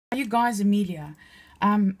guys, Amelia.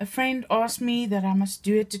 A friend asked me that I must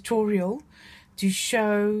do a tutorial to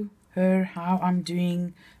show her how I'm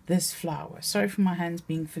doing this flower. Sorry for my hands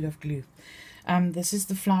being full of glue. This is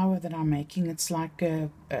the flower that I'm making. It's like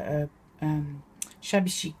a shabby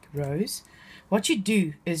chic rose. What you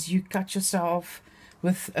do is you cut yourself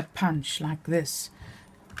with a punch like this,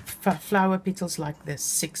 flower petals like this,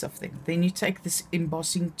 6 of them. Then you take this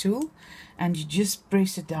embossing tool and you just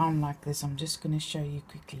press it down like this. I'm just going to show you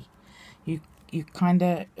quickly. You kind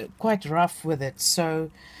of quite rough with it, so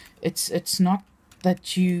it's not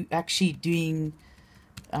that you actually doing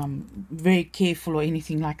very careful or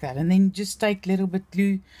anything like that. And then just take a little bit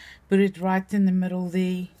glue, put it right in the middle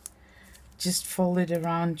there, just fold it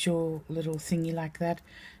around your little thingy like that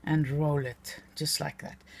and roll it just like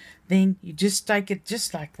that. Then you just take it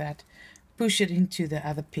just like that, push it into the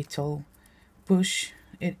other petal, push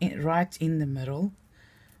it right in the middle,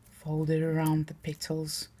 fold it around the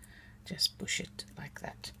petals, just push it like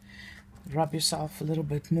that. Rub yourself a little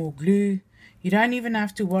bit more glue. You don't even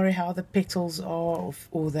have to worry how the petals are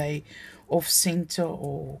or they off center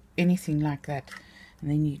or anything like that. And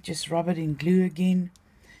then you just rub it in glue again.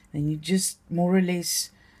 Then you just more or less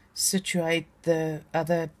situate the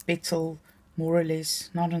other petal more or less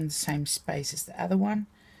not in the same space as the other one.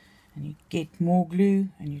 And you get more glue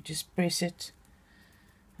and you just press it.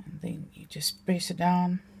 And then you just press it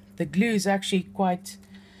down. The glue is actually quite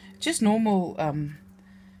just normal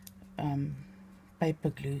paper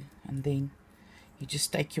glue, and then you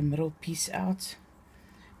just take your middle piece out,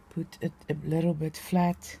 put it a little bit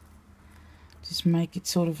flat, just make it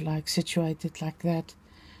sort of like situated like that,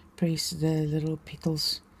 press the little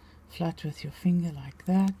petals flat with your finger like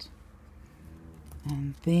that,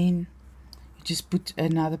 and then you just put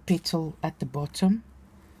another petal at the bottom,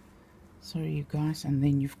 sorry you guys, and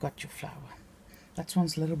then you've got your flower. That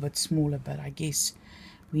one's a little bit smaller, but I guess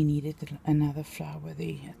we needed another flower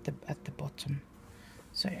there at the bottom.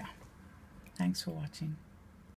 So yeah, thanks for watching.